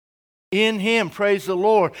in Him. Praise the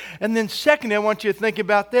Lord. And then secondly, I want you to think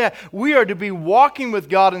about that. We are to be walking with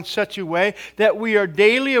God in such a way that we are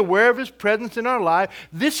daily aware of His presence in our life.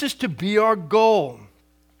 This is to be our goal.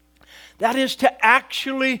 That is to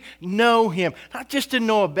actually know Him. Not just to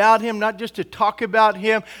know about Him, not just to talk about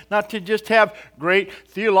Him, not to just have great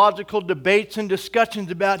theological debates and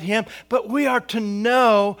discussions about Him, but we are to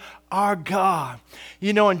know our God.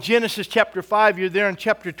 You know, in Genesis chapter 5, you're there in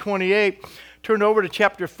chapter 28, turn over to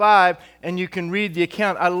chapter 5 and you can read the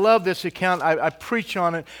account. I love this account. I preach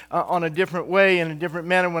on it on a different way, in a different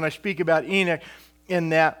manner when I speak about Enoch in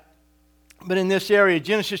that. But in this area,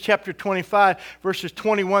 Genesis chapter 25, verses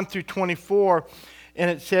 21 through 24, and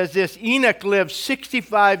it says this: Enoch lived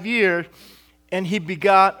 65 years, and he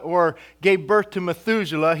begot or gave birth to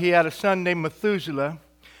Methuselah. He had a son named Methuselah.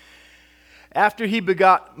 After he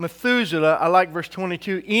begot Methuselah, I like verse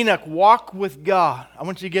 22, Enoch walked with God. I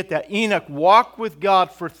want you to get that. Enoch walked with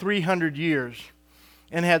God for 300 years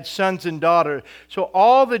and had sons and daughters. So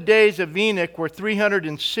all the days of Enoch were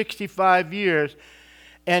 365 years.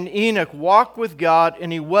 And Enoch walked with God,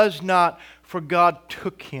 and he was not, for God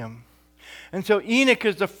took him. And so Enoch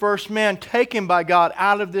is the first man taken by God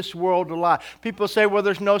out of this world alive. People say, well,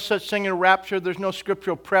 there's no such thing in rapture. There's no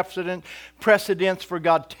scriptural precedence for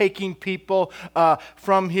God taking people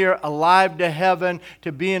from here alive to heaven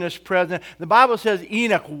to be in His presence. The Bible says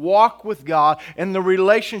Enoch walked with God, and the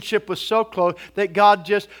relationship was so close that God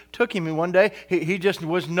just took him. And one day, he just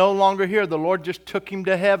was no longer here. The Lord just took him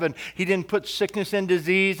to heaven. He didn't put sickness and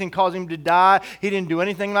disease and cause him to die. He didn't do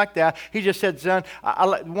anything like that. He just said, son,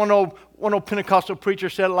 one old Pentecostal preacher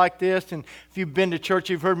said it like this, and if you've been to church,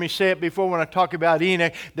 you've heard me say it before when I talk about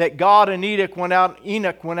Enoch, that God and Enoch went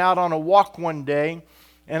out on a walk one day,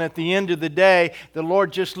 and at the end of the day, the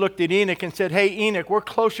Lord just looked at Enoch and said, hey, Enoch, we're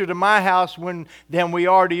closer to my house than we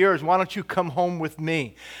are to yours. Why don't you come home with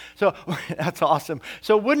me? So that's awesome.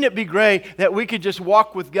 So wouldn't it be great that we could just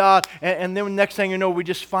walk with God, and then the next thing you know, we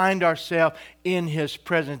just find ourselves in His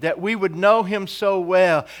presence, that we would know Him so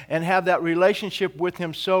well and have that relationship with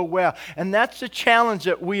Him so well. And that's the challenge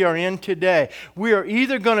that we are in today. We are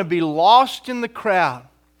either going to be lost in the crowd,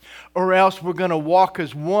 or else we're going to walk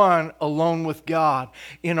as one alone with God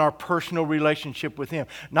in our personal relationship with Him.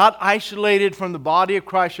 Not isolated from the body of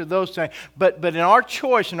Christ or those things, but in our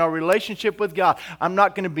choice, in our relationship with God. I'm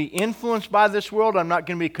not going to be influenced by this world. I'm not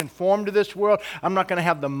going to be conformed to this world. I'm not going to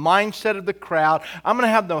have the mindset of the crowd. I'm going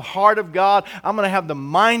to have the heart of God. I'm going to have the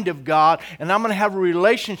mind of God. And I'm going to have a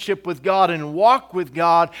relationship with God and walk with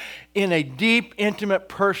God in a deep, intimate,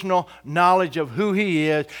 personal knowledge of who He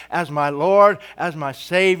is as my Lord, as my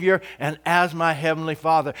Savior, and as my Heavenly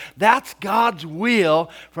Father. That's God's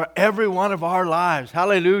will for every one of our lives.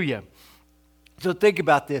 Hallelujah. So think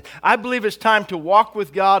about this. I believe it's time to walk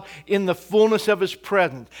with God in the fullness of His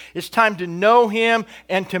presence. It's time to know Him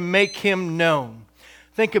and to make Him known.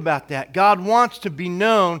 Think about that. God wants to be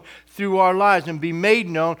known through our lives and be made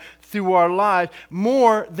known through our lives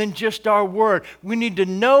more than just our word. We need to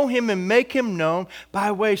know Him and make Him known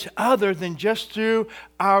by ways other than just through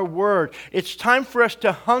our word. It's time for us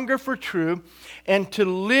to hunger for truth and to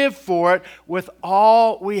live for it with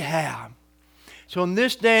all we have. So in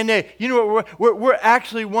this day and age, you know, we're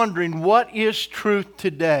actually wondering, what is truth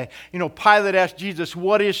today? You know, Pilate asked Jesus,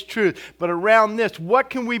 what is truth? But around this, what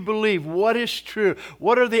can we believe? What is true?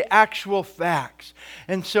 What are the actual facts?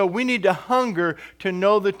 And so we need to hunger to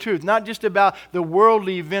know the truth, not just about the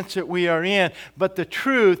worldly events that we are in, but the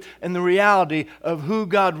truth and the reality of who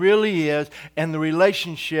God really is and the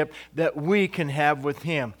relationship that we can have with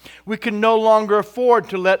Him. We can no longer afford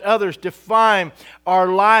to let others define our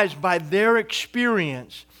lives by their experience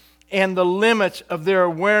and the limits of their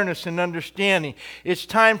awareness and understanding. It's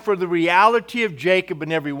time for the reality of Jacob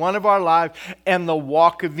in every one of our lives and the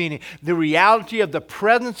walk of Enoch. The reality of the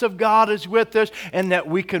presence of God is with us, and that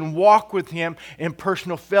we can walk with Him in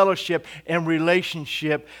personal fellowship and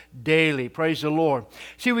relationship daily. Praise the Lord.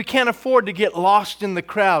 See, we can't afford to get lost in the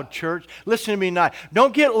crowd, church. Listen to me tonight.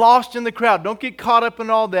 Don't get lost in the crowd. Don't get caught up in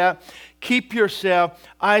all that. Keep yourself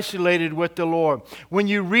isolated with the Lord. When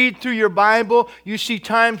you read through your Bible, you see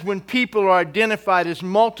times when people are identified as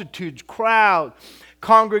multitudes, crowds,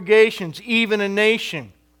 congregations, even a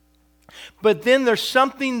nation. But then there's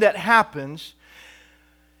something that happens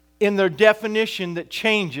in their definition that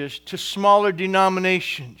changes to smaller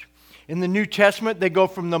denominations. In the New Testament, they go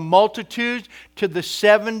from the multitudes to the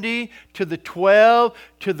 70, to the 12,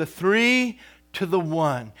 to the 3, to the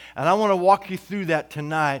 1. And I want to walk you through that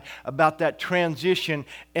tonight, about that transition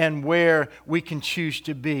and where we can choose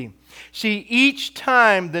to be. See, each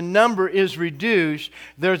time the number is reduced,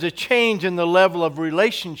 there's a change in the level of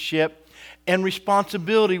relationship and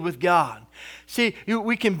responsibility with God. See,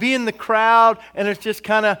 we can be in the crowd and it's just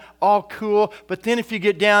kind of all cool, but then if you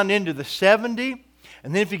get down into the 70,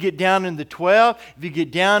 and then if you get down into 12, if you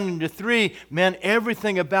get down into 3, man,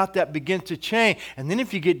 everything about that begins to change. And then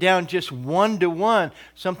if you get down just 1 to 1,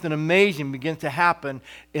 something amazing begins to happen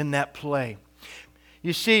in that play.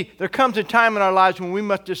 You see, there comes a time in our lives when we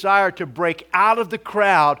must desire to break out of the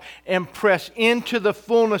crowd and press into the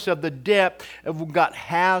fullness of the depth of what God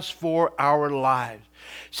has for our lives.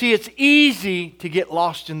 See, it's easy to get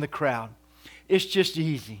lost in the crowd. It's just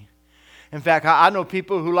easy. In fact, I know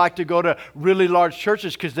people who like to go to really large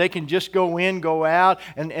churches because they can just go in, go out,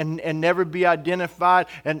 and never be identified.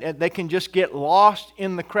 And they can just get lost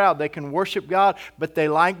in the crowd. They can worship God, but they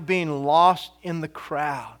like being lost in the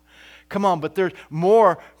crowd. Come on, but there's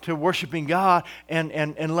more to worshiping God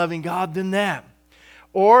and loving God than that.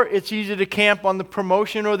 Or it's easy to camp on the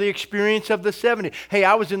promotion or the experience of the 70. Hey,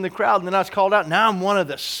 I was in the crowd and then I was called out. Now I'm one of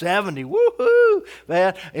the 70. Woohoo!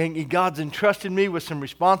 Man, and God's entrusted me with some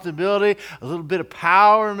responsibility, a little bit of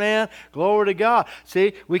power, man. Glory to God.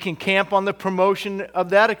 See, we can camp on the promotion of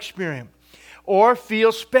that experience. Or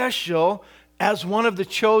feel special as one of the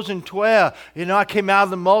chosen 12. You know, I came out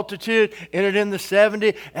of the multitude, entered in the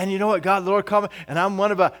 70, and you know what? God, the Lord called me, and I'm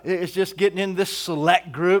it's just getting in this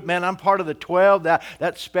select group. Man, I'm part of the 12,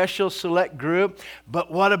 that special select group.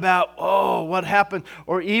 But what about, what happened?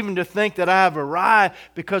 Or even to think that I have arrived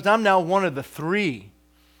because I'm now one of the 3.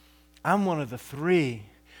 I'm one of the 3.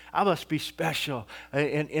 I must be special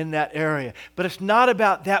in that area. But it's not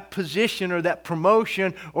about that position or that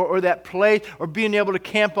promotion or that place or being able to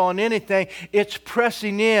camp on anything. It's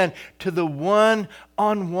pressing in to the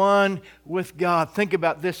one-on-one with God. Think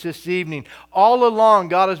about this evening. All along,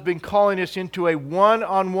 God has been calling us into a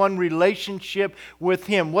one-on-one relationship with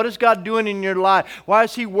Him. What is God doing in your life? Why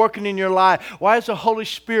is He working in your life? Why is the Holy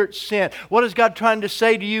Spirit sent? What is God trying to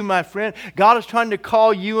say to you, my friend? God is trying to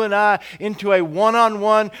call you and I into a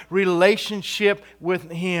one-on-one relationship with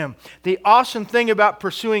Him. The awesome thing about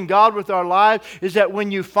pursuing God with our lives is that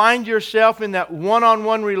when you find yourself in that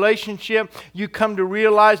one-on-one relationship, you come to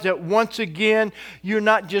realize that once again, you're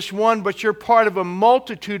not just one, but you're part of a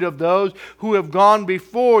multitude of those who have gone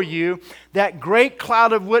before you. That great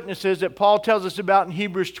cloud of witnesses that Paul tells us about in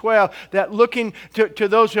Hebrews 12, that looking to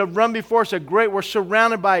those who have run before us, we're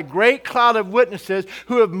surrounded by a great cloud of witnesses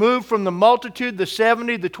who have moved from the multitude, the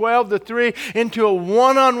 70, the 12, the 3, into a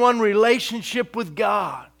one-on-one relationship with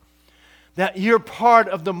God. That you're part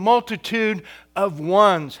of the multitude of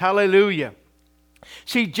ones. Hallelujah.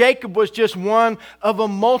 See, Jacob was just one of a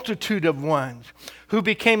multitude of ones who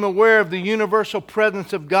became aware of the universal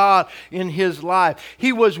presence of God in his life.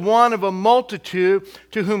 He was one of a multitude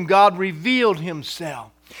to whom God revealed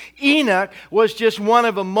Himself. Enoch was just one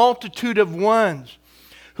of a multitude of ones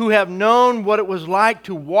who have known what it was like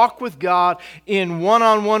to walk with God in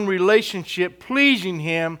one-on-one relationship, pleasing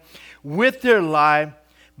Him with their life,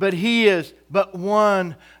 but he is but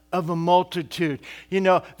one of a multitude. You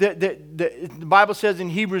know, the Bible says in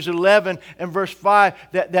Hebrews 11 and verse 5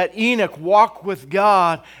 that Enoch walked with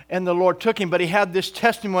God and the Lord took him, but he had this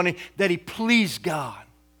testimony that he pleased God.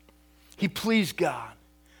 He pleased God.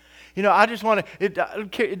 You know, I just want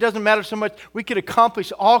to, it doesn't matter so much. We could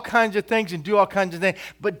accomplish all kinds of things and do all kinds of things.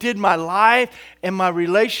 But did my life and my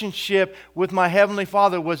relationship with my Heavenly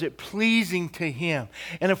Father, was it pleasing to Him?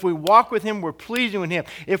 And if we walk with Him, we're pleasing with Him.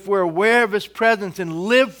 If we're aware of His presence and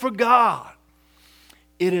live for God,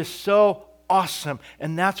 it is so awesome.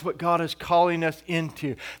 And that's what God is calling us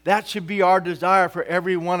into. That should be our desire for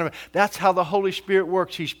every one of us. That's how the Holy Spirit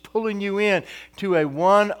works. He's pulling you in to a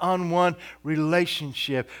one-on-one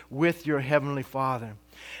relationship with your Heavenly Father.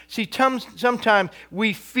 See, sometimes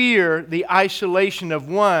we fear the isolation of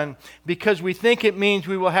one because we think it means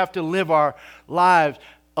we will have to live our lives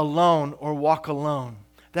alone or walk alone.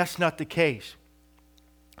 That's not the case.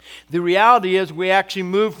 The reality is we actually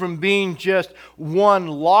move from being just one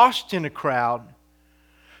lost in a crowd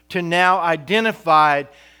to now identified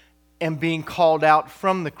and being called out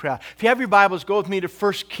from the crowd. If you have your Bibles, go with me to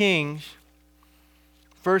 1 Kings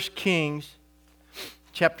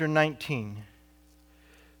chapter 19.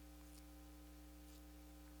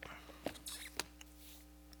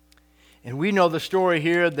 And we know the story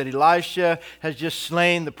here that Elisha has just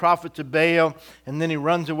slain the prophets of Baal, and then he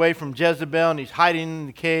runs away from Jezebel, and he's hiding in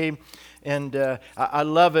the cave. And I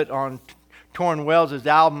love it on Torrin Wells'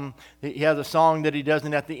 album. He has a song that he does,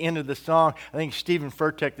 and at the end of the song, I think Stephen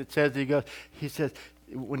Furtick that says, he says,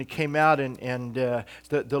 when he came out and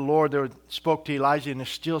the Lord there spoke to Elijah in a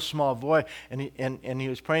still small voice, and he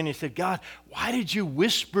was praying, he said, God, why did you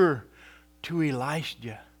whisper to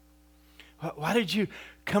Elijah? Why did you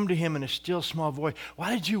come to him in a still small voice?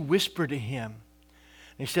 Why did you whisper to him?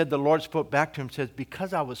 And he said, the Lord spoke back to him and says,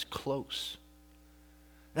 because I was close.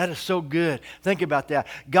 That is so good. Think about that.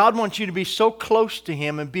 God wants you to be so close to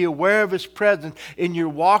him and be aware of his presence in your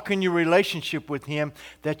walk and your relationship with him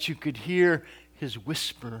that you could hear his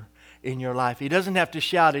whisper in your life. He doesn't have to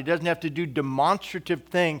shout. He doesn't have to do demonstrative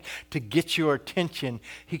things to get your attention.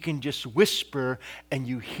 He can just whisper and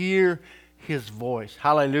you hear his voice.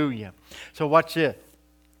 Hallelujah. So watch this.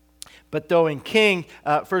 But though in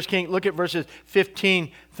First King, look at verses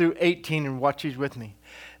 15 through 18 and watch these with me.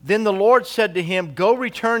 Then the Lord said to him, go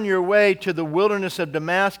return your way to the wilderness of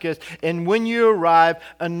Damascus, and when you arrive,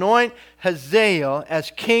 anoint Hazael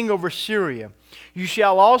as king over Syria. You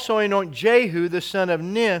shall also anoint Jehu the son of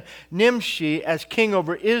Nimshi as king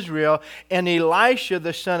over Israel, and Elisha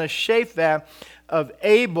the son of Shaphat of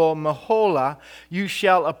Abel Meholah you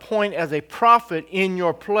shall appoint as a prophet in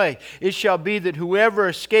your place. It shall be that whoever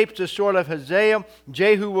escapes the sword of Hazael,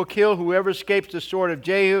 Jehu will kill. Whoever escapes the sword of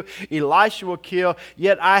Jehu, Elisha will kill.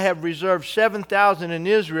 Yet I have reserved 7,000 in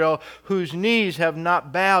Israel whose knees have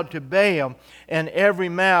not bowed to Baal, and every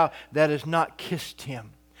mouth that has not kissed him.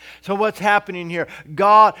 So what's happening here?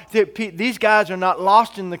 These guys are not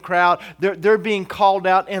lost in the crowd. They're being called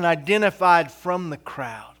out and identified from the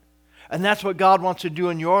crowd. And that's what God wants to do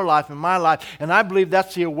in your life and my life. And I believe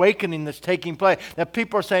that's the awakening that's taking place. That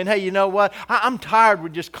people are saying, hey, you know what? I'm tired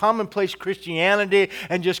with just commonplace Christianity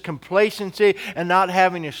and just complacency and not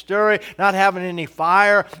having a story, not having any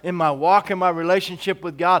fire in my walk and my relationship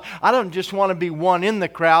with God. I don't just want to be one in the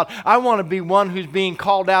crowd. I want to be one who's being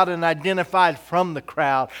called out and identified from the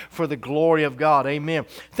crowd for the glory of God. Amen.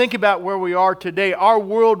 Think about where we are today. Our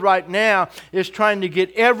world right now is trying to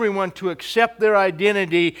get everyone to accept their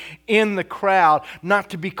identity in the crowd, not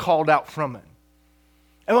to be called out from it.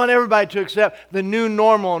 I want everybody to accept the new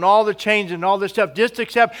normal and all the change and all this stuff.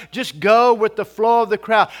 Just go with the flow of the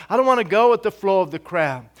crowd. I don't want to go with the flow of the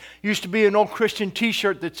crowd. Used to be an old Christian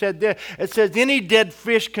t-shirt that said this. It says, any dead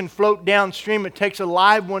fish can float downstream. It takes a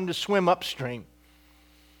live one to swim upstream.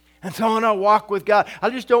 And so when I walk with God, I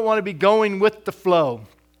just don't want to be going with the flow.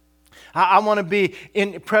 I want to be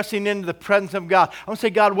pressing into the presence of God. I want to say,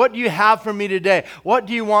 God, what do you have for me today? What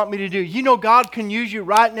do you want me to do? You know, God can use you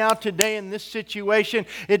right now today in this situation.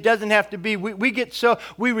 It doesn't have to be.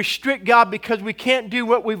 We restrict God because we can't do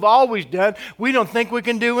what we've always done. We don't think we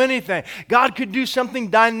can do anything. God could do something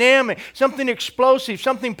dynamic, something explosive,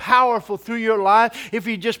 something powerful through your life if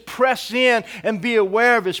you just press in and be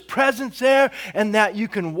aware of his presence there, and that you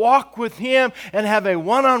can walk with him and have a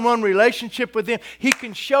one-on-one relationship with him. He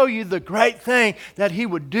can show you the great thing that he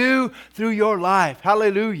would do through your life.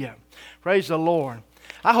 Hallelujah. Praise the Lord.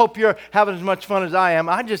 I hope you're having as much fun as I am.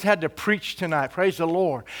 I just had to preach tonight. Praise the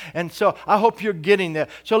Lord. And so I hope you're getting that.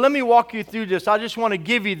 So let me walk you through this. I just want to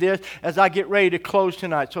give you this as I get ready to close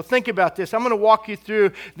tonight. So think about this. I'm going to walk you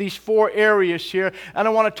through these 4 areas here. And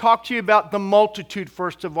I want to talk to you about the multitude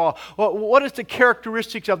first of all. What is the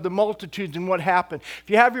characteristics of the multitudes and what happened? If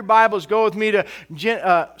you have your Bibles, go with me to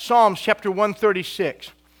Psalms chapter 136.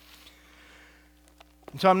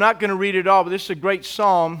 And so I'm not going to read it all, but this is a great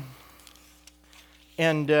psalm.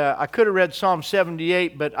 And I could have read Psalm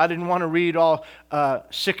 78, but I didn't want to read all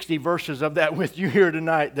 60 verses of that with you here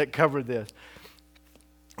tonight that cover this.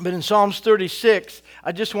 But in Psalms 36,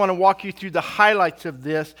 I just want to walk you through the highlights of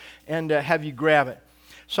this and have you grab it.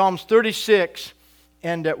 Psalms 36,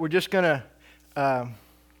 and we're just going to,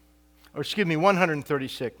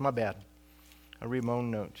 136, my bad. I read my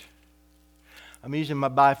own notes. I'm using my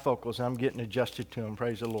bifocals and I'm getting adjusted to them.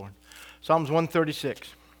 Praise the Lord. Psalms 136.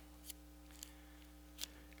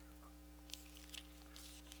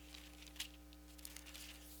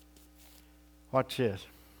 Watch this.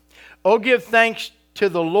 Oh, give thanks to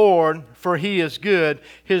the Lord, for he is good.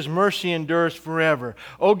 His mercy endures forever.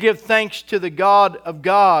 Oh, give thanks to the God of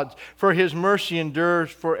gods, for his mercy endures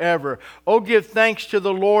forever. Oh, give thanks to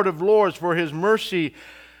the Lord of lords, for his mercy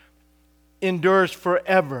endures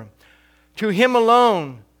forever. To him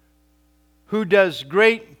alone who alone does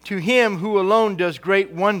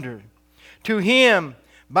great wonder. To him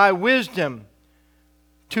by wisdom,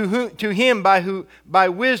 to him by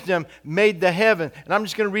wisdom made the heaven. And I'm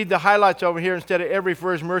just going to read the highlights over here instead of every,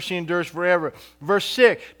 for his mercy endures forever. Verse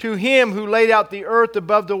 6, to him who laid out the earth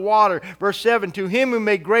above the water. Verse 7, to him who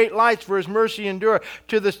made great lights, for his mercy endure.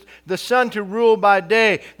 To the sun to rule by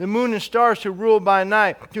day, the moon and stars to rule by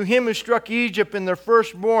night. To him who struck Egypt in their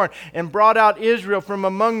firstborn and brought out Israel from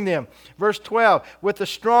among them. Verse 12, with a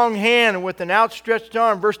strong hand and with an outstretched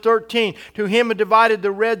arm. Verse 13, to him who divided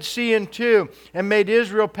the Red Sea in two and made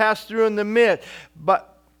Israel pass through in the midst.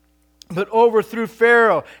 But but overthrew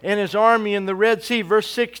Pharaoh and his army in the Red Sea. Verse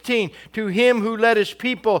 16, to him who led his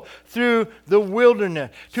people through the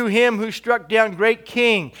wilderness, to him who struck down great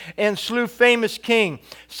king and slew famous king,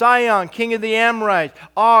 Sihon, king of the Amorites,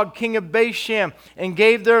 Og, king of Bashan, and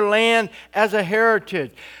gave their land as a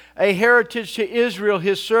heritage to Israel,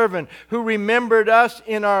 his servant, who remembered us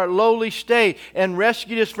in our lowly state and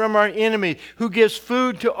rescued us from our enemies, who gives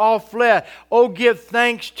food to all flesh. Oh, give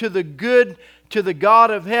thanks to the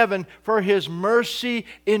God of heaven, for his mercy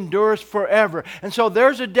endures forever. And so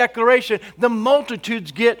there's a declaration. The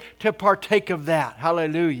multitudes get to partake of that.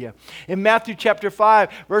 Hallelujah. In Matthew chapter 5,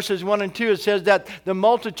 verses 1 and 2, it says that the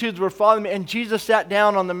multitudes were following him, and Jesus sat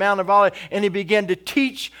down on the Mount of Olives, and he began to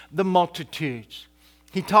teach the multitudes.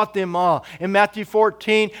 He taught them all. In Matthew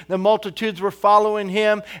 14, the multitudes were following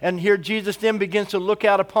him. And here Jesus then begins to look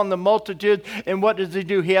out upon the multitude. And what does he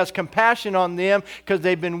do? He has compassion on them because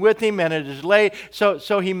they've been with him and it is late.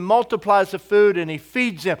 So he multiplies the food and he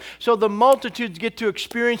feeds them. So the multitudes get to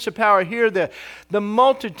experience the power. Hear that. The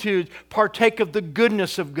multitudes partake of the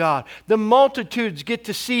goodness of God. The multitudes get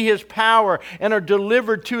to see his power and are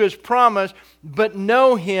delivered to his promise, but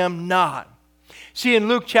know him not. See, in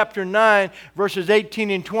Luke chapter 9, verses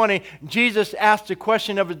 18 and 20, Jesus asked a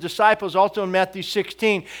question of his disciples, also in Matthew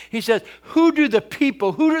 16. He says, who do the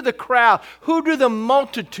people, who do the crowd, who do the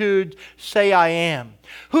multitude say I am?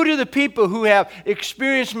 Who do the people who have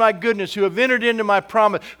experienced my goodness, who have entered into my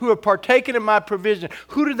promise, who have partaken in my provision,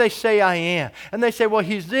 who do they say I am? And they say, well,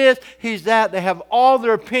 he's this, he's that. They have all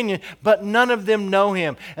their opinion, but none of them know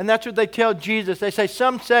him. And that's what they tell Jesus. They say,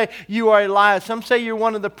 some say you are Elias, some say you're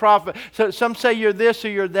one of the prophets, some say you're this or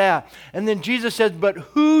you're that. And then Jesus says, but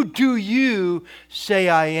who do you say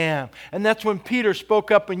I am? And that's when Peter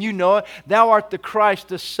spoke up, and you know it, thou art the Christ,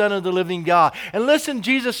 the Son of the living God. And listen,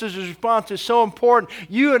 Jesus' response is so important.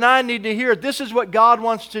 You and I need to hear it. This is what God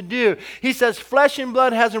wants to do. He says, flesh and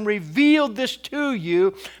blood hasn't revealed this to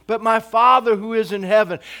you, but my Father who is in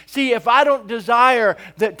heaven. See, if I don't desire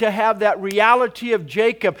to have that reality of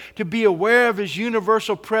Jacob, to be aware of his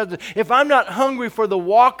universal presence, if I'm not hungry for the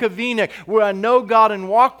walk of Enoch, where I know God and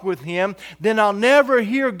walk with him, then I'll never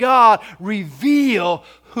hear God reveal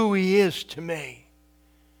who he is to me.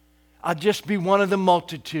 I'll just be one of the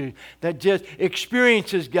multitude that just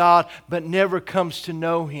experiences God but never comes to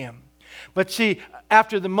know him. But see,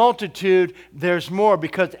 after the multitude, there's more,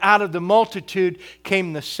 because out of the multitude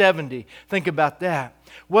came the 70. Think about that.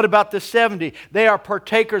 What about the 70? They are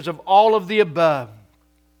partakers of all of the above.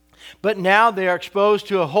 But now they are exposed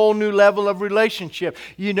to a whole new level of relationship.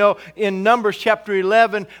 You know, in Numbers chapter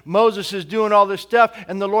 11, Moses is doing all this stuff,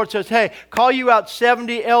 and the Lord says, hey, call you out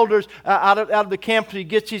 70 elders out of the camp. So he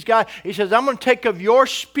gets these guys. He says, I'm going to take of your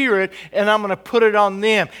spirit, and I'm going to put it on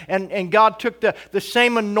them. And God took the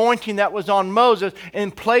same anointing that was on Moses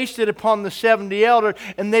and placed it upon the 70 elders,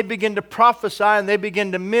 and they begin to prophesy, and they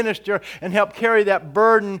begin to minister and help carry that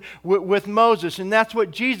burden with Moses. And that's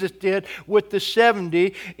what Jesus did with the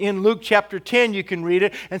 70 in Luke chapter 10, you can read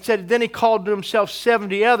it, and said, then he called to himself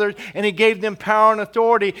 70 others, and he gave them power and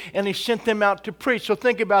authority, and he sent them out to preach. So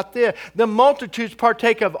think about this. The multitudes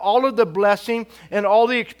partake of all of the blessing and all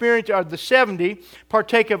the experience, or the 70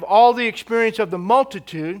 partake of all the experience of the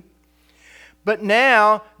multitude, but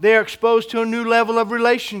now they are exposed to a new level of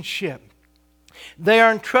relationship. They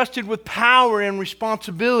are entrusted with power and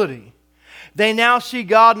responsibility. They now see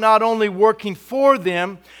God not only working for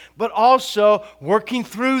them, but also working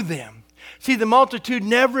through them. See, the multitude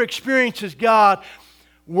never experiences God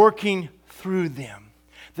working through them.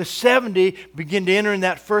 The 70 begin to enter in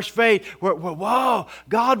that first phase where, whoa,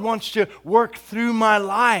 God wants to work through my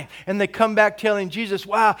life. And they come back telling Jesus,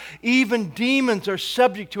 wow, even demons are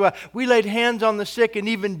subject to us. We laid hands on the sick, and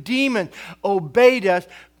even demons obeyed us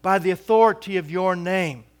by the authority of your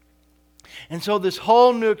name. And so this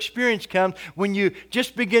whole new experience comes when you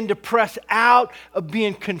just begin to press out of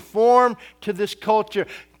being conformed to this culture.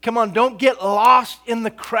 Come on, don't get lost in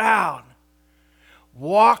the crowd.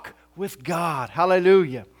 Walk with God.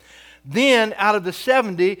 Hallelujah. Then out of the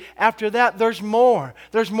 70, after that, there's more.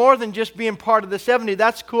 There's more than just being part of the 70.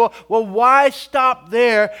 That's cool. Well, why stop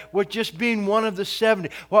there with just being one of the 70?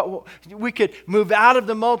 Well, we could move out of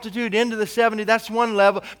the multitude into the 70. That's one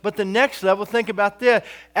level. But the next level, think about this.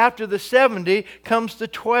 After the 70 comes the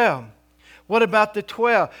 12. What about the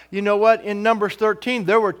 12? You know what? In Numbers 13,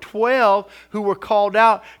 there were 12 who were called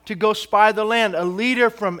out to go spy the land. A leader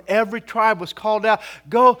from every tribe was called out.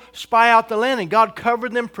 Go spy out the land. And God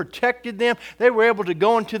covered them, protected them. They were able to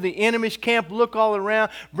go into the enemy's camp, look all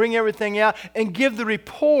around, bring everything out, and give the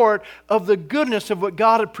report of the goodness of what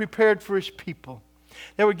God had prepared for his people.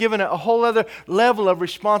 They were given a whole other level of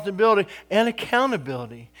responsibility and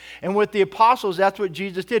accountability. And with the apostles, that's what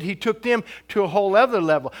Jesus did. He took them to a whole other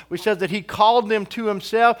level, which says that He called them to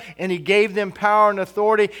Himself and He gave them power and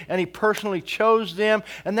authority and He personally chose them.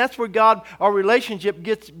 And that's where God, our relationship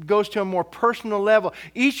goes to a more personal level.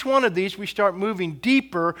 Each one of these, we start moving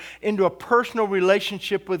deeper into a personal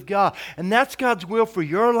relationship with God. And that's God's will for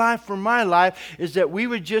your life, for my life, is that we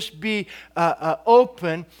would just be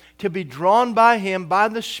open to be drawn by Him, by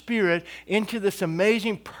the Spirit, into this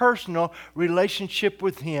amazing personal relationship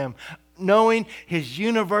with Him, knowing His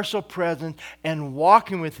universal presence and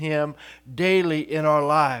walking with Him daily in our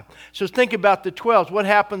life. So think about the 12. What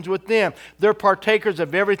happens with them? They're partakers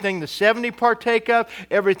of everything the 70 partake of,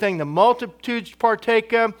 everything the multitudes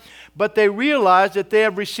partake of, but they realize that they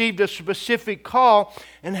have received a specific call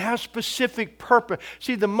and have specific purpose.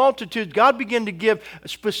 See, the multitudes, God began to give a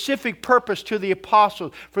specific purpose to the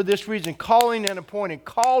apostles for this reason. Calling and appointing,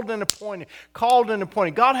 called and appointed, called and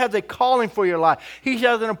appointed. God has a calling for your life. He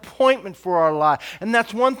has an appointment for our life. And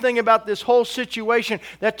that's one thing about this whole situation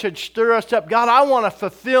that should stir us up. God, I want to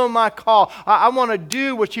fulfill my call. I want to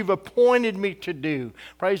do what You've appointed me to do.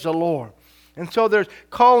 Praise the Lord. And so there's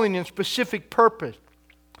calling and specific purpose.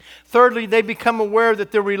 Thirdly, they become aware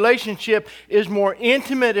that their relationship is more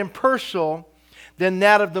intimate and personal than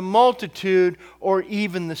that of the multitude or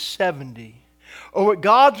even the 70. Or what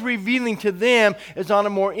God's revealing to them is on a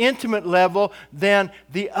more intimate level than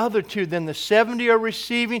the other two, than the 70 are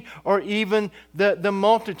receiving or even the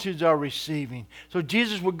multitudes are receiving. So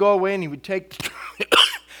Jesus would go away and He would take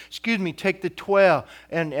take the 12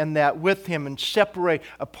 and that with Him and separate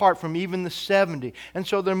apart from even the 70. And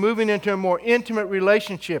so they're moving into a more intimate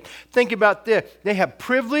relationship. Think about this. They have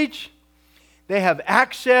privilege, they have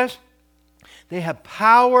access, they have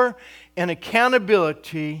power and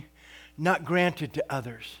accountability not granted to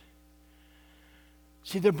others.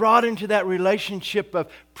 See, they're brought into that relationship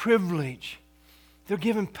of privilege. They're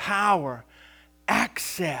given power,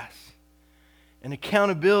 access, and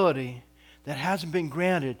accountability that hasn't been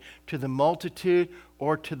granted to the multitude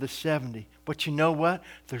or to the 70. But you know what?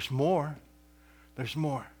 There's more. There's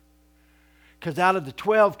more. Because out of the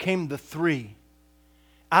 12 came the 3.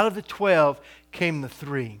 Out of the 12 came the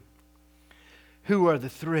 3. Who are the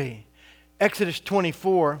 3? Exodus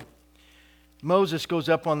 24, Moses goes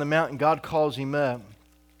up on the mountain. God calls him up.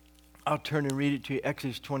 I'll turn and read it to you.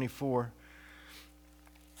 Exodus 24.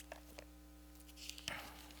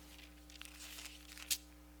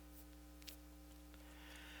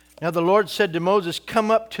 Now the Lord said to Moses,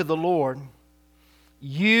 "Come up to the Lord,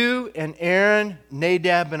 you and Aaron,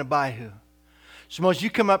 Nadab, and Abihu." So Moses,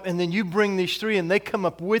 you come up and then you bring these 3 and they come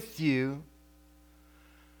up with you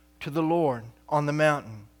to the Lord on the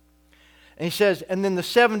mountain. And he says, and then the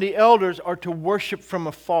 70 elders are to worship from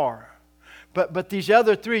afar. But these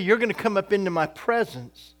other 3, you're going to come up into my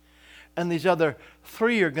presence. And these other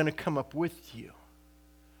 3 are going to come up with you.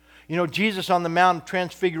 You know, Jesus on the Mount of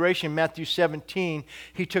Transfiguration, Matthew 17,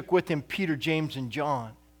 He took with Him Peter, James, and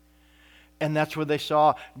John. And that's where they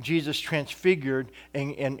saw Jesus transfigured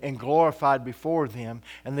and glorified before them.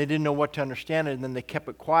 And they didn't know what to understand it. And then they kept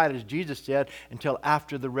it quiet, as Jesus said, until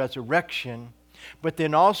after the resurrection. But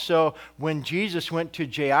then also, when Jesus went to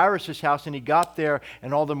Jairus' house and He got there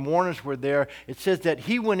and all the mourners were there, it says that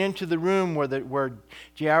He went into the room where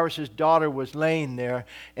Jairus' daughter was laying there,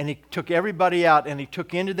 and He took everybody out and He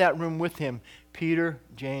took into that room with Him Peter,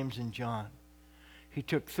 James, and John. He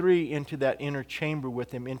took 3 into that inner chamber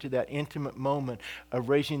with Him, into that intimate moment of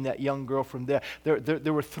raising that young girl from there.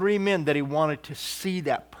 There were 3 men that He wanted to see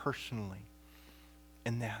that personally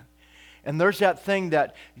in that. And there's that thing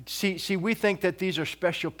that, see, we think that these are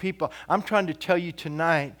special people. I'm trying to tell you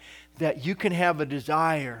tonight that you can have a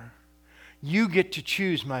desire. You get to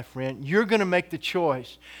choose, my friend. You're going to make the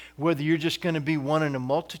choice whether you're just going to be one in a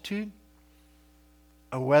multitude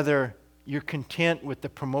or whether you're content with the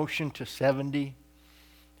promotion to 70.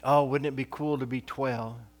 Oh, wouldn't it be cool to be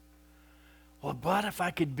 12? Well, but if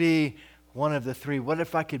I could be one of the 3, what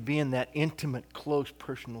if I could be in that intimate, close,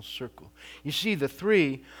 personal circle? You see, the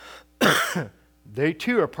 3... they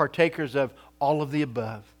too are partakers of all of the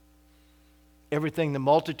above. Everything the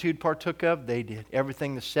multitude partook of, they did.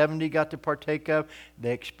 Everything the 70 got to partake of,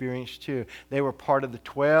 they experienced too. They were part of the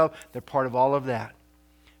 12. They're part of all of that.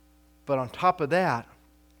 But on top of that,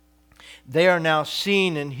 they are now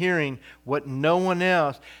seeing and hearing what no one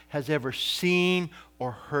else has ever seen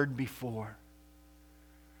or heard before.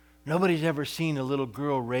 Nobody's ever seen a little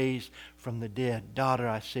girl raised from the dead. Daughter,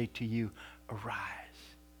 I say to you, arise.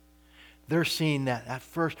 They're seeing that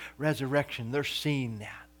first resurrection. They're seeing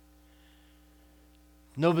that.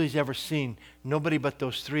 Nobody's ever seen, nobody but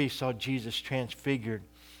those three saw Jesus transfigured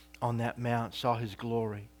on that mount, saw His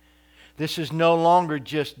glory. This is no longer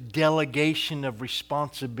just delegation of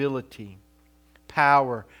responsibility,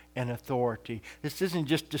 power, and authority. This isn't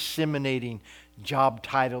just disseminating job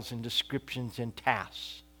titles and descriptions and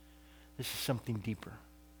tasks. This is something deeper.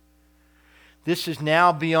 This is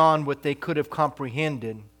now beyond what they could have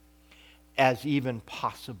comprehended as even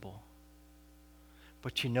possible.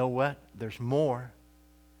 But you know what? There's more.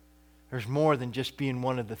 There's more than just being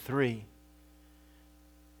one of the three.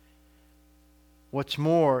 What's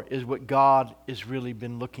more is what God has really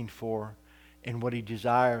been looking for and what He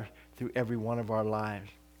desires through every one of our lives.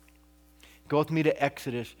 Go with me to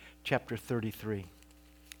Exodus chapter 33.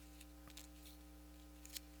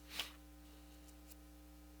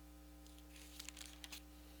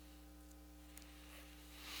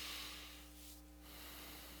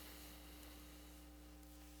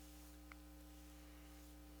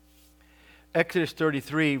 Exodus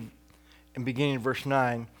 33, and beginning in verse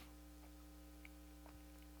 9.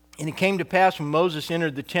 And it came to pass when Moses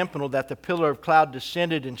entered the temple that the pillar of cloud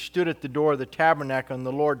descended and stood at the door of the tabernacle, and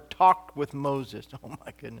the Lord talked with Moses. Oh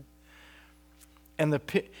my goodness. And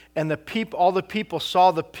all the people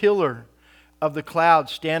saw the pillar of the cloud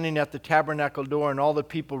standing at the tabernacle door, and all the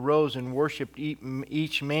people rose and worshipped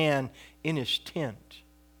each man in his tent.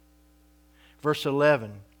 Verse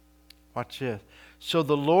 11. Watch this. So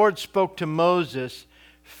the Lord spoke to Moses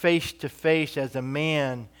face to face as a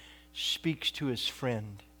man speaks to his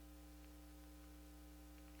friend.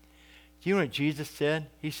 Do you know what Jesus said?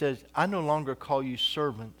 He says, I no longer call you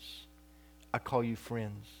servants, I call you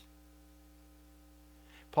friends.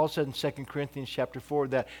 Paul said in 2 Corinthians chapter 4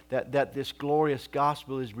 that this glorious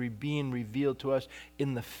gospel is being revealed to us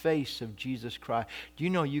in the face of Jesus Christ. Do you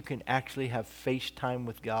know you can actually have FaceTime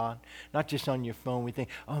with God? Not just on your phone. We think,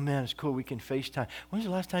 oh man, it's cool, we can FaceTime. When's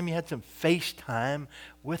the last time you had some FaceTime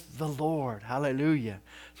with the Lord? Hallelujah.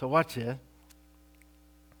 So watch this.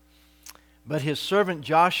 But his servant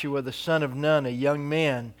Joshua, the son of Nun, a young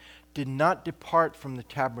man, did not depart from the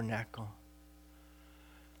tabernacle.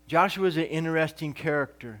 Joshua is an interesting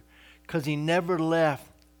character because he never left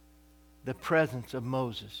the presence of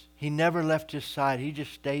Moses. He never left his side. He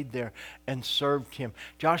just stayed there and served him.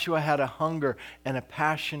 Joshua had a hunger and a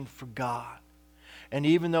passion for God. And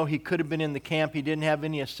even though he could have been in the camp, he didn't have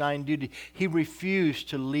any assigned duty. He refused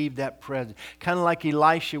to leave that presence. Kind of like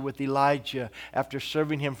Elisha with Elijah after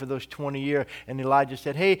serving him for those 20 years. And Elijah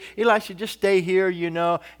said, hey, Elisha, just stay here,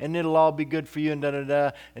 and it'll all be good for you, and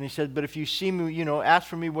da-da-da. And he said, but if you see me, ask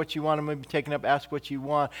for me what you want. I'm going to be taken up. Ask what you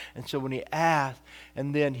want. And so when he asked,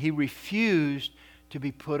 and then he refused to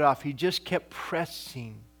be put off. He just kept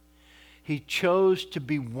pressing. He chose to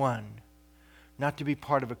be one. Not to be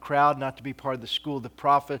part of a crowd, not to be part of the school of the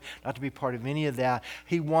prophet, not to be part of any of that.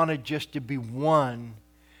 He wanted just to be one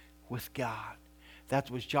with God. That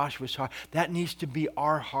was Joshua's heart. That needs to be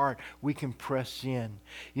our heart. We can press in.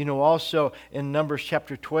 Also in Numbers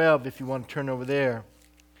chapter 12, if you want to turn over there,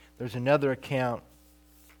 there's another account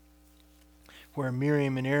where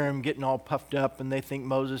Miriam and Aaron getting all puffed up and they think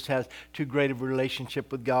Moses has too great of a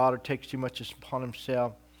relationship with God or takes too much upon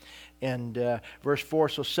himself. And verse 4,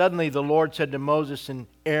 so suddenly the Lord said to Moses and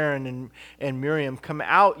Aaron and Miriam, come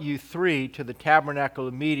out you three to the tabernacle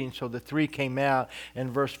of meeting. So the three came out. And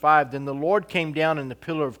verse 5, then the Lord came down in the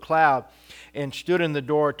pillar of cloud and stood in the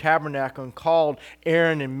door of the tabernacle and called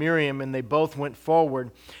Aaron and Miriam, and they both went forward.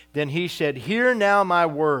 Then he said, hear now my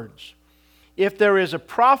words. If there is a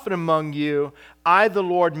prophet among you, I, the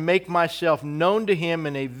Lord, make myself known to him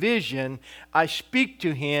in a vision. I speak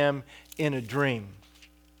to him in a dream.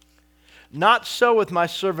 Not so with my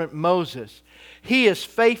servant Moses. He is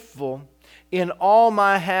faithful in all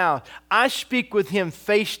my house. I speak with him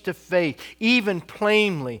face to face, even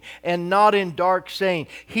plainly, and not in dark saying.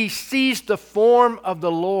 He sees the form of the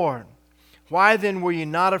Lord. Why then were you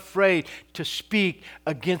not afraid to speak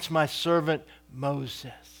against my servant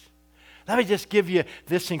Moses? Let me just give you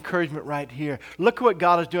this encouragement right here. Look at what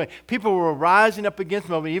God is doing. People were rising up against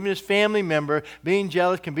him, even his family member, being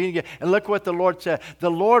jealous, competing against. And look what the Lord said.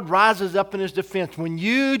 The Lord rises up in his defense. When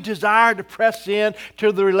you desire to press in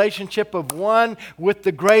to the relationship of one with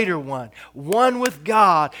the greater one with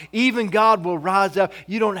God, even God will rise up.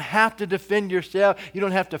 You don't have to defend yourself. You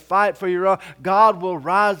don't have to fight for your own. God will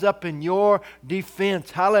rise up in your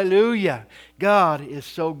defense. Hallelujah. God is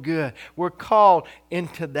so good. We're called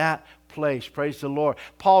into that place. Praise the Lord.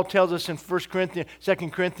 Paul tells us in 2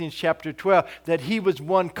 Corinthians chapter 12 that he was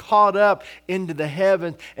one caught up into the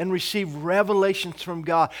heavens and received revelations from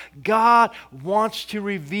God. God wants to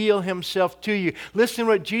reveal himself to you. Listen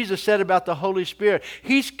to what Jesus said about the Holy Spirit.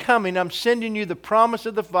 He's coming. I'm sending you the promise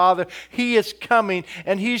of the Father. He is coming,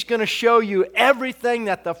 and he's going to show you everything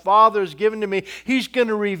that the Father has given to me. He's going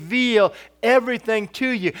to reveal everything to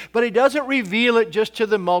you. But he doesn't reveal it just to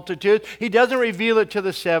the multitude. He doesn't reveal it to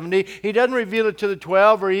the 70. He doesn't reveal it to the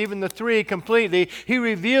 12 or even the 3 completely. He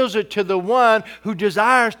reveals it to the one who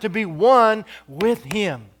desires to be one with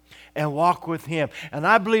him and walk with him. And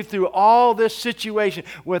I believe through all this situation,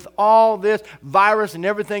 with all this virus and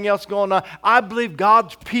everything else going on, I believe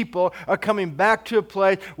God's people are coming back to a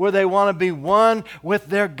place where they want to be one with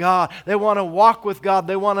their God. They want to walk with God.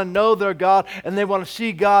 They want to know their God, and they want to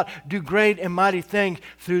see God do great and mighty things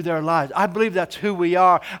through their lives. I believe that's who we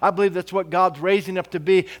are. I believe that's what God's raising up to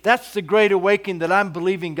be. That's the great awakening that I'm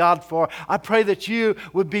believing God for. I pray that you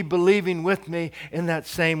would be believing with me in that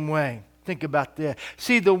same way. Think about this.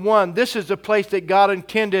 See, this is the place that God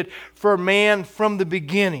intended for man from the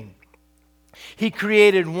beginning. He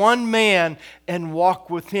created one man and walked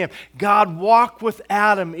with him. God walked with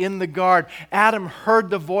Adam in the garden. Adam heard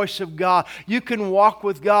the voice of God. You can walk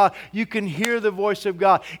with God. You can hear the voice of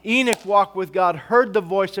God. Enoch walked with God, heard the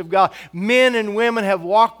voice of God. Men and women have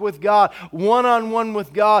walked with God, one-on-one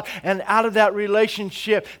with God. And out of that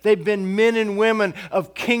relationship, they've been men and women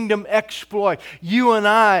of kingdom exploit. You and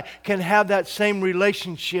I can have that same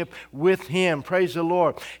relationship with him. Praise the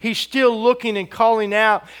Lord. He's still looking and calling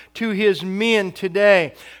out to his men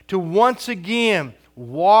today to once again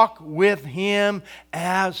walk with him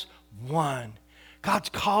as one. God's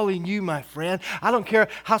calling you, my friend. I don't care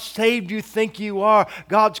how saved you think you are.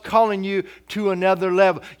 God's calling you to another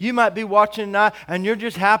level. You might be watching tonight and you're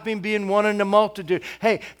just happy being one in the multitude.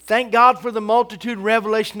 Hey, thank God for the multitude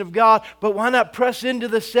revelation of God, but why not press into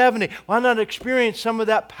the 70? Why not experience some of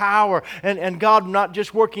that power and God not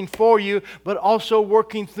just working for you, but also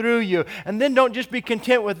working through you? And then don't just be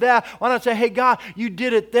content with that. Why not say, hey, God, you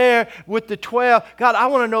did it there with the 12. God, I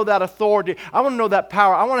want to know that authority. I want to know that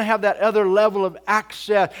power. I want to have that other level of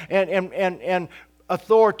access and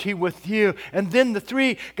authority with you. And then the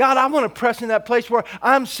 3, God, I want to press in that place where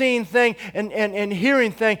I'm seeing things and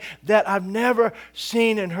hearing things that I've never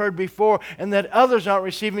seen and heard before, and that others aren't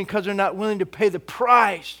receiving because they're not willing to pay the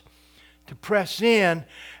price to press in.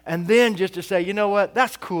 And then just to say, you know what,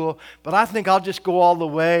 that's cool, but I think I'll just go all the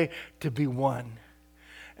way to be one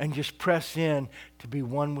and just press in to be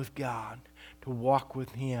one with God, to walk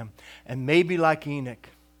with him. And maybe like Enoch,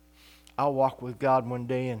 I'll walk with God one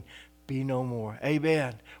day and be no more.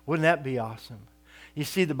 Amen. Wouldn't that be awesome? You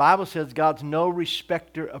see, the Bible says God's no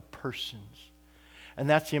respecter of persons. And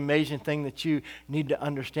that's the amazing thing that you need to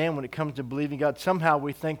understand when it comes to believing God. Somehow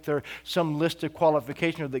we think there's some list of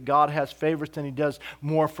qualifications, or that God has favorites and he does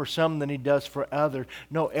more for some than he does for others.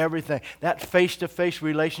 No, everything. That face-to-face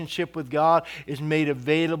relationship with God is made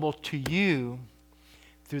available to you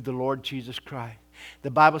through the Lord Jesus Christ.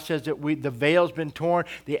 The Bible says that the veil's been torn,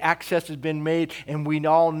 the access has been made, and we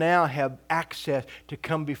all now have access to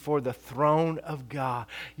come before the throne of God.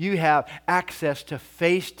 You have access to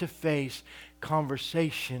face-to-face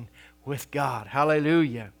conversation with God.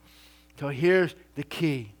 Hallelujah. So here's the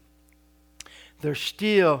key. There's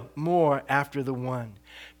still more after the one,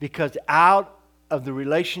 because out of the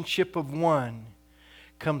relationship of one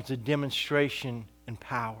comes the demonstration and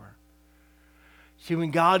power. See,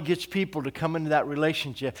 when God gets people to come into that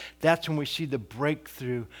relationship, that's when we see the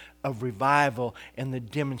breakthrough of revival and the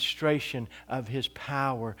demonstration of his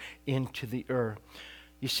power into the earth.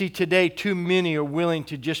 You see, today too many are willing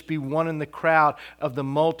to just be one in the crowd of the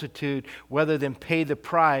multitude rather than pay the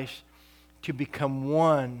price to become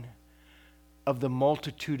one of the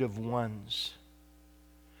multitude of ones.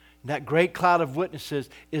 That great cloud of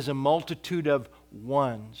witnesses is a multitude of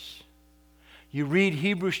ones. You read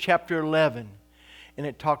Hebrews chapter 11, and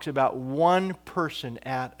it talks about one person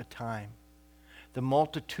at a time. The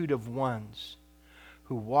multitude of ones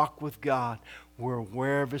who walk with God were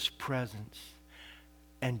aware of his presence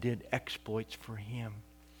and did exploits for him.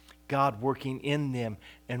 God working in them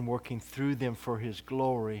and working through them for his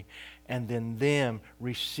glory, and then them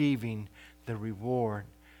receiving the reward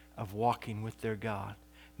of walking with their God.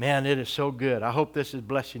 Man, it is so good. I hope this is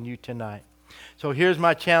blessing you tonight. So here's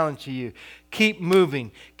my challenge to you. Keep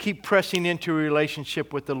moving. Keep pressing into a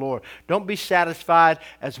relationship with the Lord. Don't be satisfied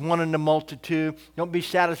as one in the multitude. Don't be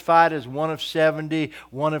satisfied as one of 70,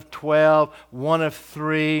 one of 12, one of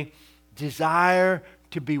 3. Desire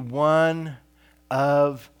to be one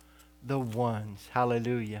of the ones.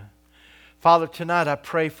 Hallelujah. Father, tonight I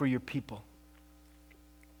pray for your people.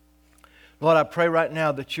 Lord, I pray right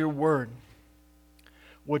now that your word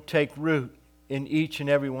would take root in each and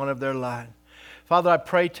every one of their lives. Father, I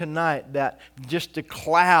pray tonight that just the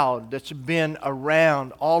cloud that's been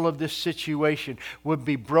around all of this situation would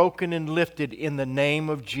be broken and lifted in the name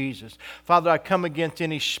of Jesus. Father, I come against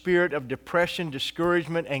any spirit of depression,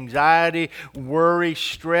 discouragement, anxiety, worry,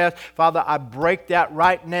 stress. Father, I break that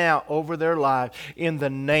right now over their lives in the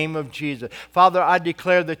name of Jesus. Father, I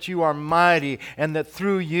declare that you are mighty and that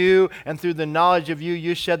through you and through the knowledge of you,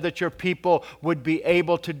 you said that your people would be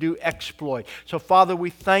able to do exploit. So, Father, we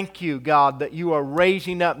thank you, God, that you are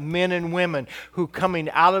raising up men and women who coming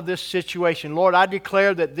out of this situation. Lord, I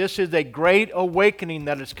declare that this is a great awakening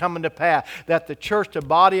that is coming to pass, that the church, the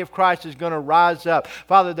body of Christ, is going to rise up.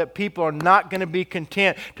 Father, that people are not going to be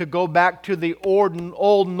content to go back to the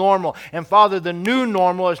old normal. And Father, the new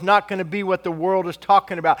normal is not going to be what the world is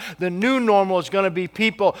talking about. The new normal is going to be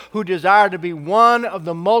people who desire to be one of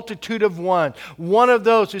the multitude of one. One of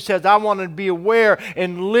those who says, I want to be aware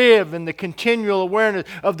and live in the continual awareness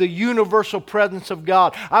of the universal presence of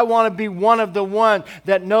God. I want to be one of the ones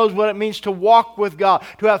that knows what it means to walk with God,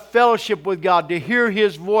 to have fellowship with God, to hear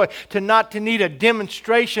His voice, to not to need a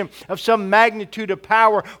demonstration of some magnitude of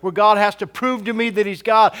power where God has to prove to me that He's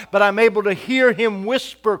God, but I'm able to hear Him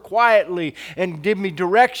whisper quietly and give me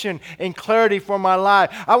direction and clarity for my life.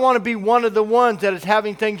 I want to be one of the ones that is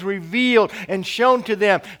having things revealed and shown to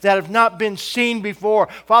them that have not been seen before.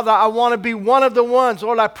 Father, I want to be one of the ones.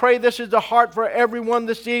 Lord, I pray this is the heart for everyone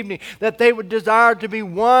this evening, that they would desire to be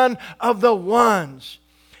one of the ones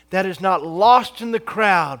that is not lost in the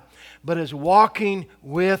crowd, but is walking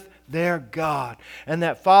with their God. And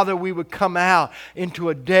that, Father, we would come out into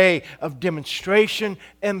a day of demonstration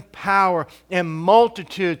and power, and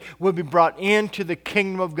multitudes would be brought into the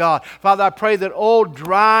kingdom of God. Father, I pray that old,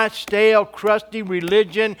 dry, stale, crusty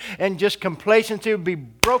religion and just complacency would be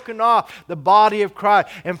broken off the body of Christ.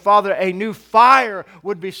 And Father, a new fire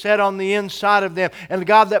would be set on the inside of them. And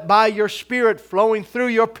God, that by your Spirit flowing through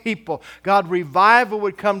your people, God, revival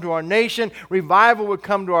would come to our nation, revival would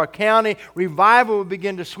come to our county, revival would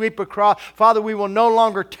begin to sweep across. Father, we will no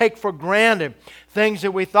longer take for granted things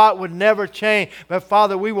that we thought would never change. But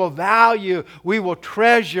Father, we will value, we will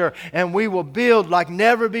treasure, and we will build like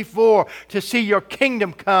never before to see your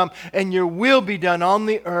kingdom come and your will be done on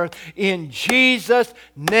the earth in Jesus'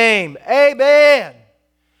 name. Amen.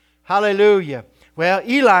 Hallelujah. Well,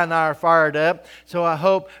 Eli and I are fired up, so I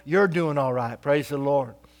hope you're doing all right. Praise the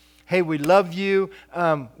Lord. Hey, we love you.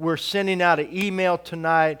 We're sending out an email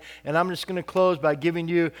tonight, and I'm just going to close by giving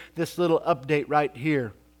you this little update right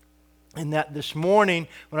here. And that this morning,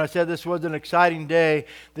 when I said this was an exciting day,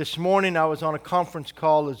 this morning I was on a conference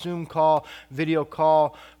call, a Zoom call, video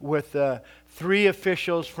call with 3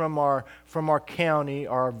 officials from our county,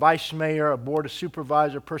 our vice mayor, a board of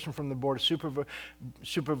supervisor, person from the board of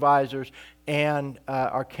supervisors, and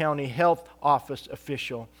our county health office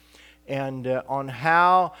official, and on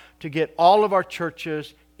how to get all of our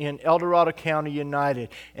churches in El Dorado County united.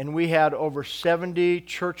 And we had over 70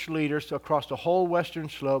 church leaders across the whole western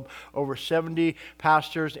slope, over 70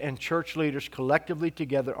 pastors and church leaders collectively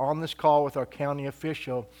together on this call with our county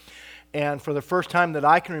official. And for the first time that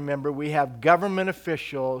I can remember, we have government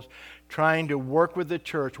officials trying to work with the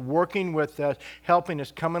church, working with us, helping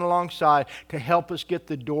us, coming alongside to help us get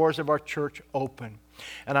the doors of our church open.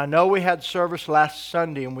 And I know we had service last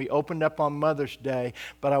Sunday and we opened up on Mother's Day,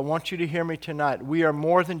 but I want you to hear me tonight. We are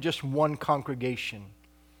more than just one congregation.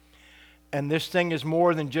 And this thing is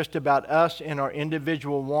more than just about us and our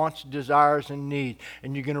individual wants, desires, and needs.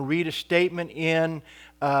 And you're going to read a statement in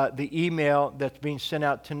the email that's being sent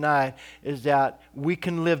out tonight, is that we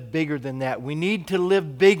can live bigger than that. We need to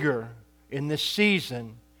live bigger in this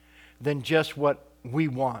season than just what we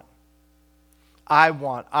want. I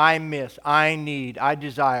want, I miss, I need, I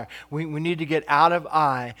desire. We need to get out of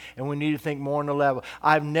I, and we need to think more on the level.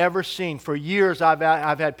 I've never seen, for years I've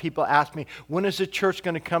had people ask me, when is the church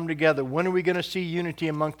going to come together? When are we going to see unity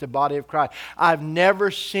amongst the body of Christ? I've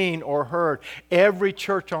never seen or heard. Every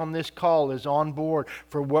church on this call is on board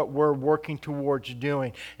for what we're working towards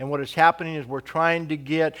doing. And what is happening is we're trying to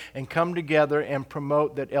get and come together and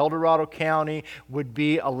promote that El Dorado County would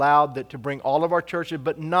be allowed to bring all of our churches,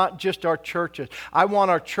 but not just our churches, I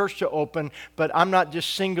want our church to open, but I'm not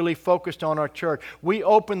just singly focused on our church. We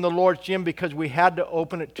opened the Lord's Gym because we had to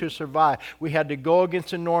open it to survive. We had to go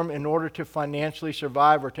against the norm in order to financially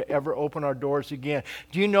survive or to ever open our doors again.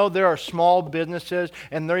 Do you know there are small businesses,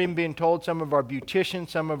 and they're even being told, some of our beauticians,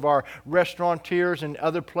 some of our restaurateurs and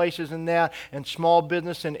other places in that, and small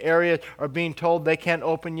business and areas are being told they can't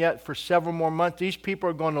open yet for several more months. These people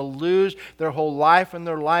are going to lose their whole life and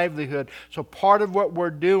their livelihood. So part of what we're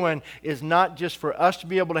doing is not just for us to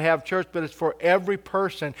be able to have church, but it's for every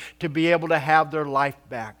person to be able to have their life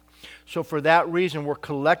back. So for that reason, we're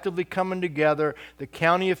collectively coming together. The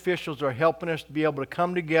county officials are helping us to be able to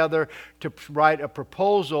come together to write a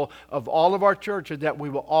proposal of all of our churches that we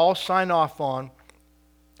will all sign off on.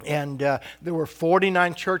 And there were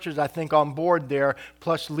 49 churches, I think, on board there,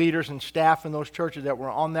 plus leaders and staff in those churches that were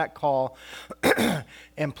on that call,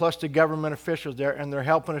 and plus the government officials there. And they're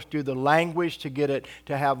helping us do the language to get it,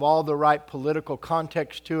 to have all the right political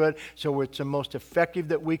context to it, so it's the most effective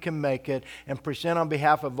that we can make it, and present on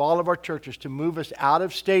behalf of all of our churches to move us out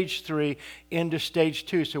of stage 3 into stage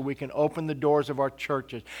 2 so we can open the doors of our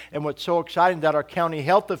churches. And what's so exciting that our county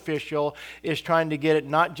health official is trying to get it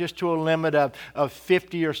not just to a limit of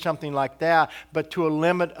 50 or something like that, but to a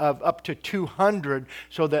limit of up to 200,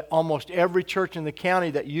 so that almost every church in the county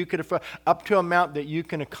that you could afford, up to an amount that you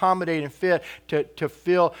can accommodate and fit to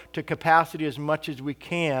fill to capacity as much as we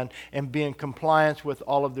can and be in compliance with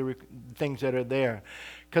all of the things that are there.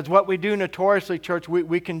 Because what we do notoriously, church,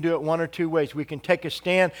 we can do it one or two ways. We can take a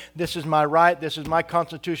stand, this is my right, this is my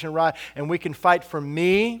constitutional right, and we can fight for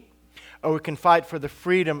me, or we can fight for the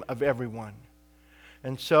freedom of everyone.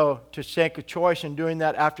 And so to take a choice in doing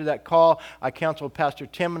that, after that call, I counseled Pastor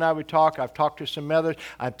Tim and I would talk. I've talked to some others.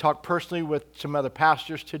 I've talked personally with some other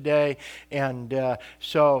pastors today. And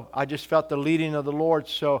so I just felt the leading of the Lord.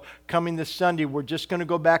 So coming this Sunday, we're just going to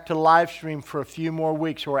go back to live stream for a few more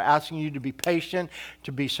weeks. So we're asking you to be patient,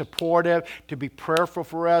 to be supportive, to be prayerful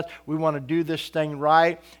for us. We want to do this thing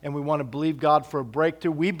right, and we want to believe God for a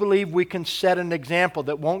breakthrough. We believe we can set an example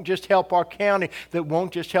that won't just help our county, that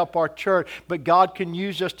won't just help our church, but God can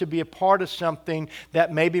use us to be a part of something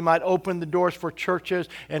that maybe might open the doors for churches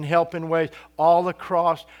and help in ways all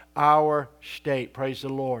across our state. Praise the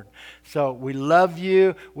Lord. So we love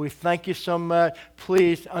you. We thank you so much.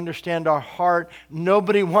 Please understand our heart.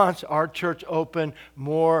 Nobody wants our church open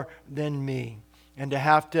more than me. And to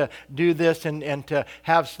have to do this and to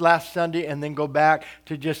have last Sunday and then go back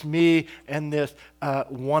to just me and this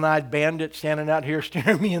one-eyed bandit standing out here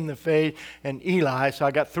staring me in the face, and Eli, so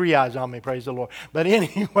I got 3 eyes on me, praise the Lord. But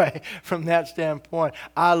anyway, from that standpoint,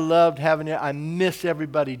 I loved having it. I miss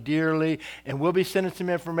everybody dearly, and we'll be sending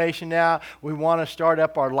some information out. We want to start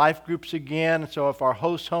up our life groups again, so if our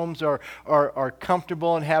host homes are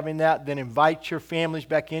comfortable in having that, then invite your families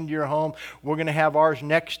back into your home. We're going to have ours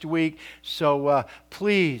next week, so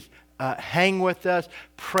please hang with us,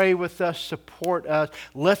 pray with us, support us.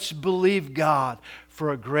 Let's believe God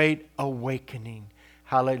for a great awakening.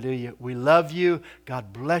 Hallelujah. We love you.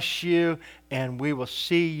 God bless you. And we will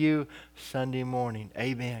see you Sunday morning.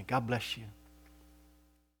 Amen. God bless you.